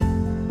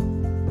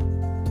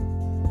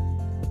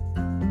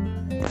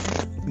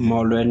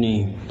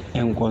Molweni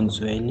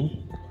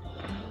enkonzweni,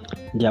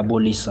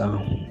 ndiyabulisa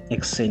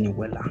ekuseni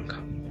kwelanga.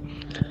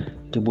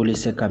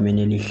 Ndibulisa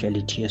egameni elihle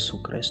lithi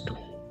Yesu Kristu.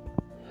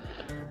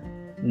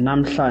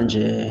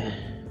 Namhlanje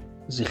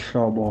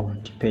zihlobo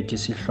ndiphethe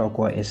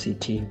isihloko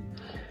esithi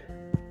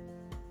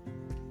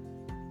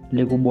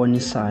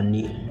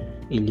Likubonisani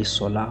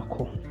iliso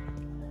lakho.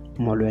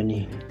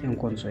 Molweni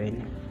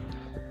enkonzweni.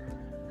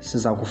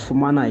 Siza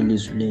kufumana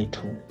ilizwi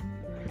lethu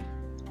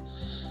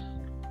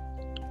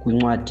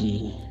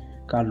kwincwadi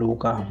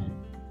kaLuka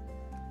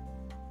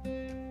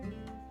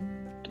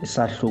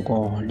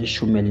isahluko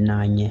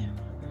 11,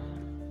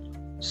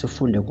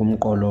 sifunde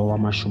kumqolo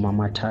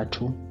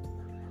wama-34.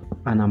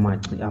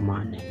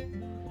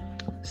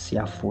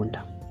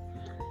 Siyafunda.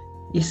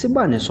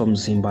 Isibane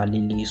somzimba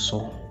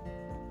liliso.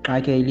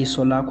 Xa ke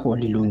iliso lakho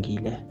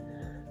lilungile,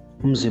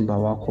 umzimba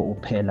wakho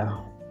uphela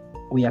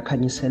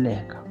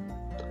uyakhanyiseleka.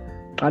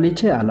 Xa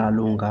lithe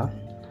alalunga,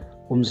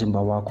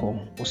 umzimba wakho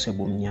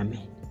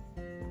usebumnyameni.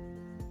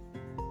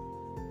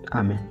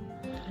 Amen.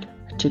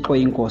 Thixo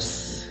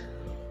inkosi,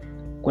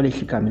 kwelihle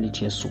igama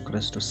lithi Yesu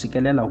Kristu,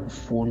 sikelela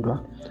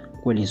ukufundwa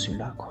kwelizwi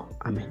lakho.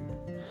 Amen.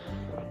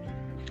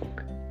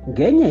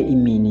 Ngenye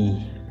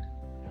imini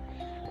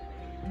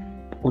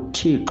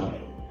uThixo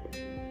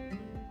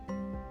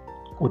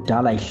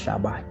udala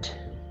ihlabathi.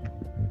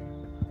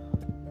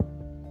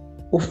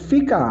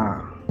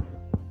 Ufika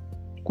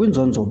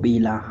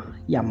kwinzonzobila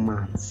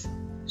yamanzi,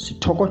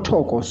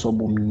 sithokotoko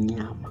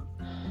sobumnyama.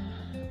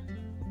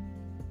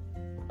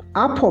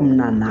 Apho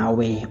mna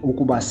nawe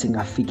ukuba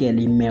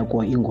singafikela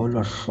imeko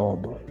ingolo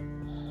hlobo,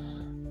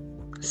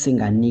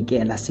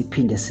 singanikela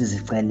siphinde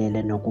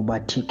sizicelele nokuba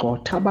Thixo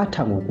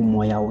thabatha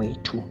ngokumoya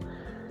wethu.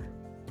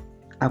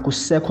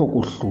 Akusekho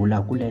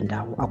kudlula kule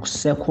ndawo,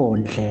 akusekho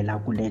ndlela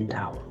kule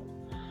ndawo.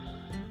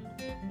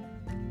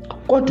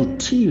 Kodwa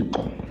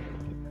uThixo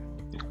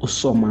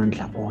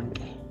usomandla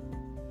onke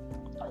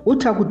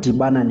uthi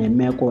akudibana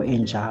nemeko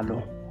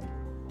enjalo,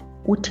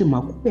 uthi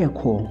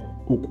makubekho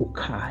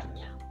ukukhanya.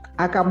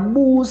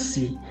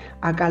 Akabuzi,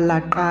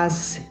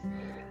 akalaqazi,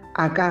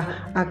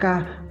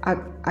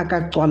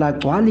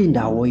 akagcwalagcwali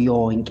indawo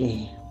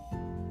yonke.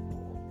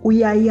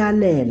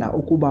 Uyayalela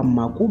ukuba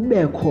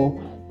makubekho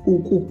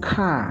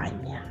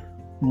ukukhanya.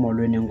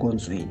 Molweni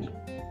enkonzweni.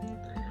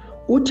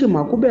 Uthi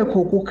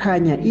makubekho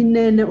ukukhanya,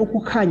 inene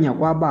ukukhanya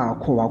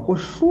kwabakho,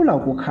 wakohlula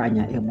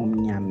ukukhanya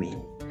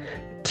ebumnyameni.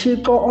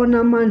 Thixo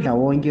onamandla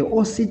wonke,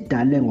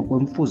 osidale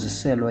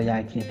ngokwemfuziselo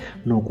yakhe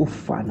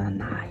nokufana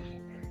naye.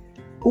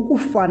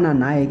 Ukufana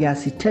naye ke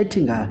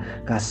asithethi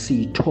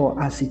ngasitho,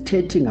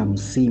 asithethi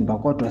ngamzimba,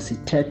 kodwa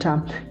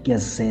sithetha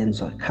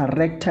ngezenzo,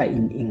 character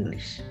in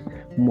English.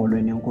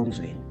 Molweni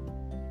enkonzweni.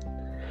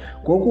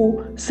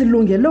 Ngoku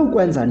silungele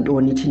ukwenza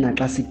ntoni thina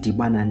xa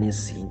sidibana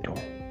nezinto?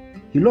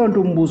 Yiloo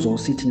nto umbuzo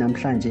usithi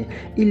namhlanje,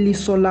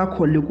 iliso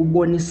lakho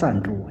likubonisa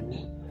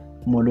ntoni?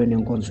 Molweni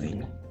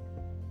enkonzweni.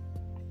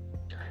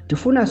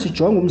 Ndifuna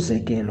sijonge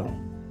umzekelo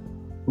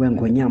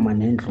wengonyama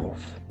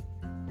nendlovu.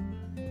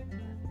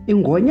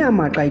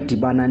 Ingonyama xa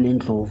idibana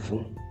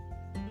nendlovu,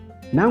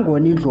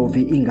 nangona indlovu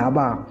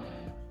ingaba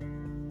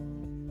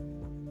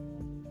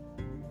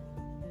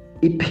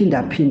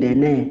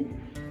iphindaphindene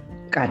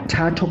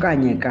kathathu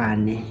okanye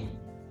kane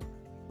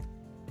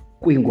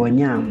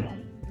kwingonyama,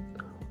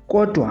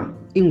 kodwa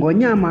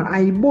ingonyama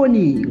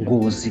ayiboni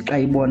ngozi xa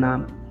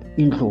ibona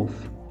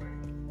indlovu.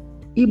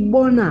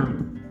 Ibona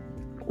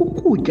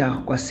ukutya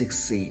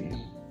kwasekuseni,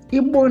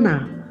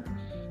 ibona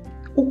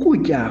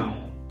ukutya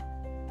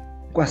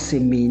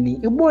kwasemini,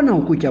 ibona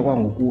ukutya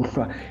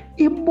kwangokuhlwa,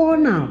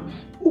 ibona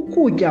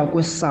ukutya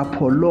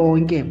kwesapho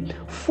lonke,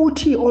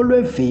 futhi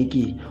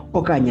olweveki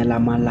okanye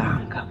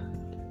lamalanga.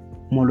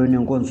 Molweni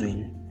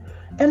enkonzweni.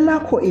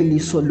 Elakho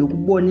iliso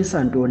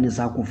likubonisa ntoni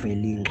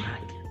zakuvela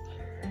ingxaki?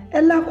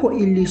 Elakho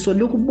iliso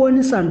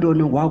likubonisa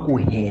ntoni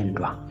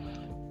wakuhendwa?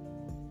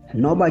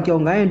 Noba ke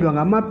ungahendwa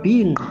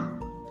ngamabhinqa,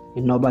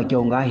 noba ke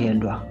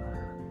ungahendwa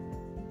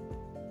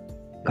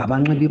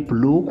ngabanxiba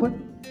ibhulukhwe,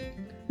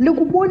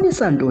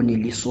 likubonisa ntoni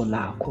iliso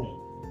lakho?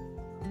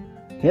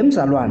 He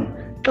mzalwane,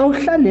 xa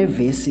uhla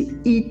nevesi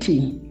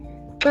ithi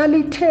xa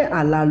lithe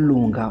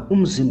alalunga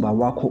umzimba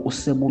wakho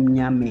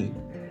usebumnyameni,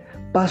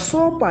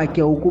 basopa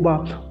ke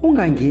ukuba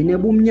ungangeni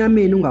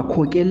ebumnyameni,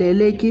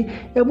 ungakhokeleleki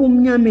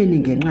ebumnyameni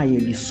ngenxa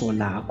yeliso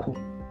lakho.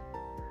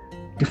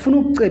 Ndifuna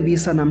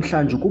ukucebisa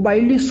namhlanje ukuba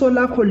iliso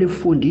lakho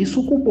lifundisa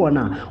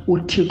ukubona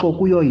uThixo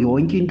kuyo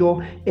yonke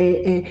into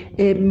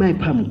eme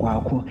phambi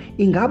kwakho.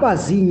 Ingaba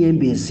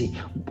ziinyembezi,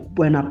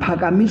 wena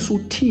phakamisa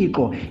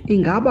uThixo.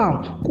 Ingaba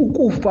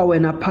kukufa,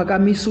 wena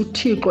phakamisa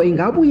uThixo.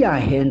 Ingaba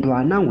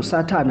uyahendwa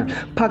nanguSathana,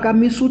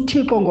 phakamisa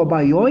uThixo,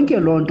 ngoba yonke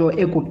loo nto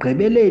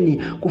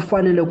ekugqibeleni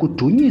kufanele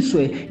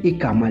kudunyiswe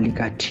igama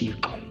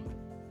likaThixo.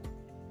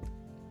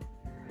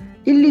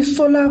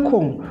 Iliso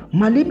lakho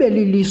malibe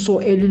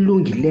liliso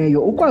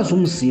elilungileyo, ukwazi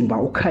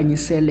umzimba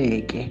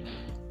ukhanyiseleke.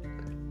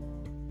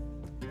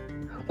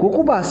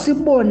 ngokuba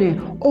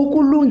sibone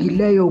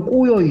okulungileyo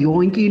kuyo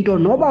yonke into,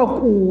 noba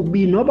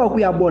kubi noba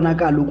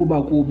kuyabonakala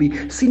ukuba kubi,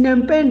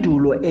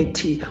 sinempendulo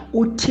ethi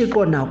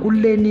uThixo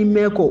nakuleni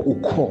meko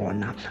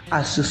ukhona,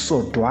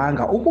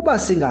 asisodwanga. Ukuba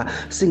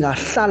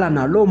singahlala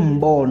nalo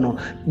mbono,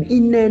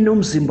 inene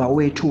umzimba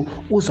wethu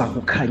uza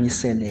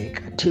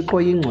kukhanyiseleka.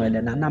 Thixo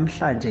yingcwele,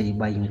 nanamhlanje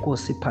yiba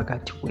yinkosi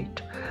phakathi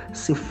kwethu.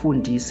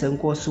 Sifundise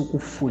Nkosi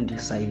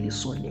ukufundisa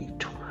iliso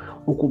lethu,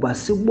 ukuba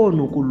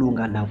sibone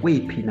ukulunga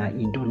nakweyiphi na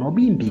into,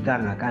 noba imbi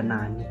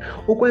kangakanani,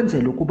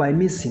 ukwenzela ukuba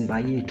imizimba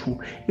yethu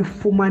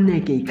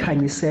ifumaneke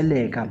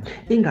ikhanyiseleka,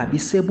 ingabi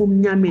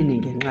sebumnyameni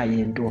ngenxa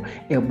yento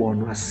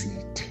ebonwa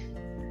sithi.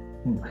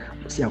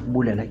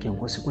 Siyakubulela ke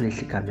Nkosi,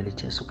 kuleli gama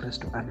leJesu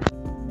Kristu.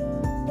 Amen.